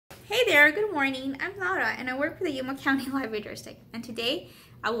Hey there, good morning. I'm Laura and I work for the Yuma County Library District. And today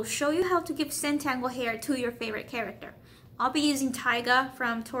I will show you how to give Zentangle hair to your favorite character. I'll be using Taiga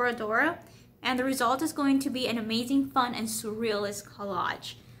from Toradora, and the result is going to be an amazing, fun, and surrealist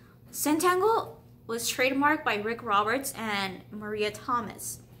collage. Zentangle was trademarked by Rick Roberts and Maria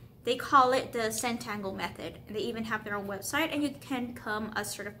Thomas. They call it the Zentangle method, and they even have their own website, and you can become a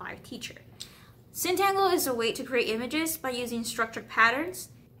certified teacher. Zentangle is a way to create images by using structured patterns,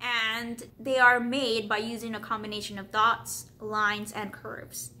 and they are made by using a combination of dots, lines, and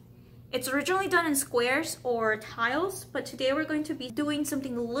curves. It's originally done in squares or tiles, but today we're going to be doing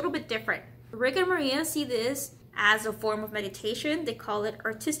something a little bit different. Rick and Maria see this as a form of meditation. They call it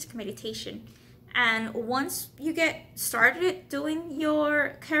artistic meditation. And once you get started doing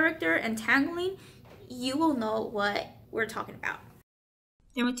your character and tangling, you will know what we're talking about.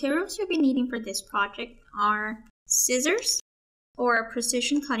 The materials you'll be needing for this project are scissors or a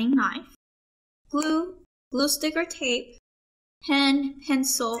precision cutting knife, glue, glue stick or tape, pen,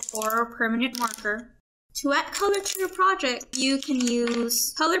 pencil, or a permanent marker. To add color to your project, you can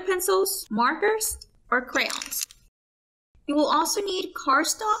use colored pencils, markers, or crayons. You will also need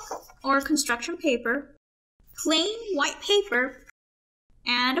cardstock or construction paper, plain white paper,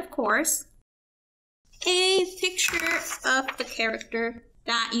 and of course, a picture of the character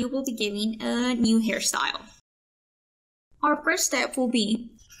that you will be giving a new hairstyle. Our first step will be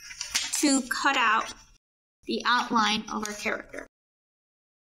to cut out the outline of our character.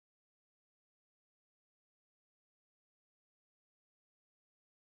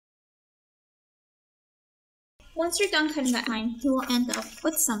 Once you're done cutting that line, you will end up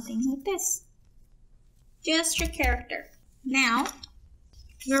with something like this. Just your character. Now,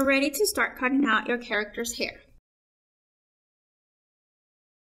 you're ready to start cutting out your character's hair.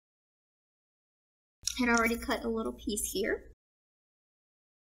 I had already cut a little piece here.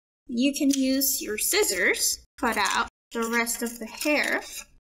 You can use your scissors to cut out the rest of the hair.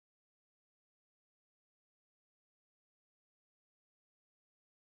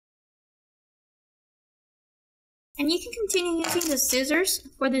 And you can continue using the scissors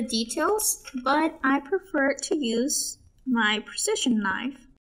for the details, but I prefer to use my precision knife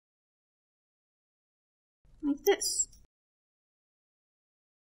like this.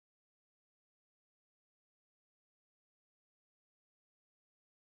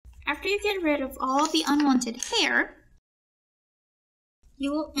 After you get rid of all the unwanted hair,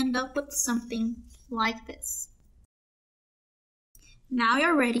 you will end up with something like this. Now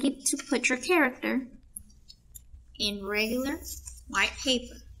you're ready to put your character in regular white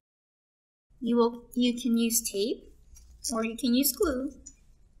paper. You can use tape or you can use glue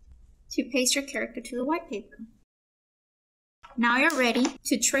to paste your character to the white paper. Now you're ready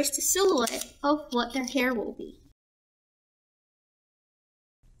to trace the silhouette of what their hair will be.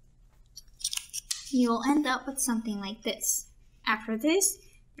 You will end up with something like this. After this,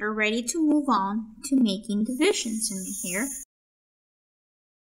 you're ready to move on to making divisions in the hair.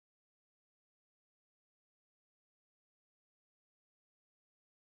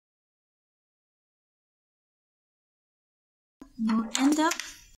 You'll end up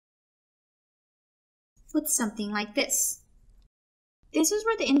with something like this. This is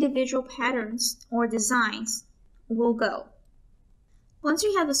where the individual patterns or designs will go. Once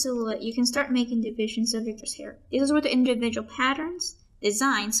you have a silhouette, you can start making divisions of your hair. This is where the individual patterns,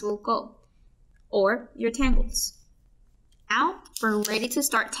 designs will go, or your tangles. Now, we're ready to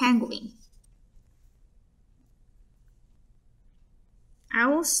start tangling. I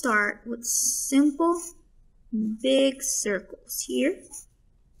will start with simple, big circles here.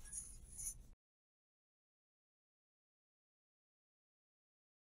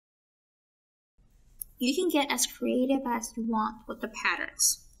 You can get as creative as you want with the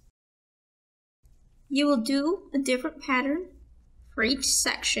patterns. You will do a different pattern for each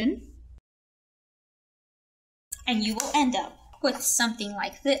section, and you will end up with something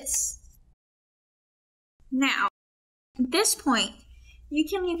like this. Now, at this point, you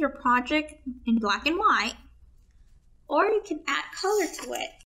can leave your project in black and white, or you can add color to it.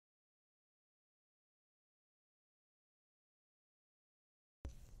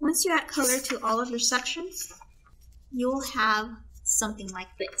 Once you add color to all of your sections, you'll have something like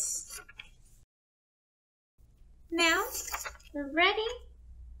this. Now, you're ready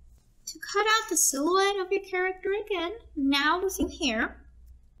to cut out the silhouette of your character again, now with some hair,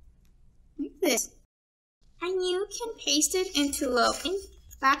 like this. And you can paste it into a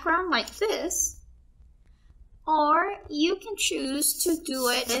background like this, or you can choose to do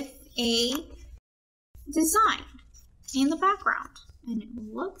it with a design in the background. And it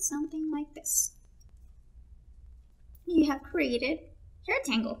will look something like this. You have created hair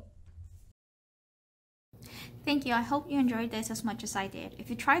tangle. Thank you. I hope you enjoyed this as much as I did. If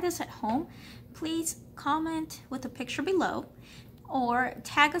you try this at home, please comment with a picture below or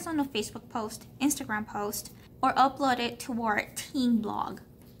tag us on a Facebook post, Instagram post, or upload it to our teen blog.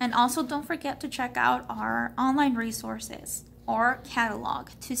 And also don't forget to check out our online resources or catalog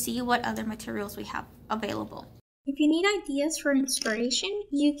to see what other materials we have available. If you need ideas for inspiration,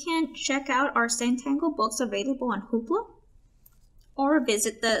 you can check out our Zentangle books available on Hoopla or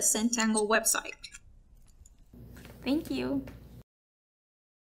visit the Zentangle website. Thank you.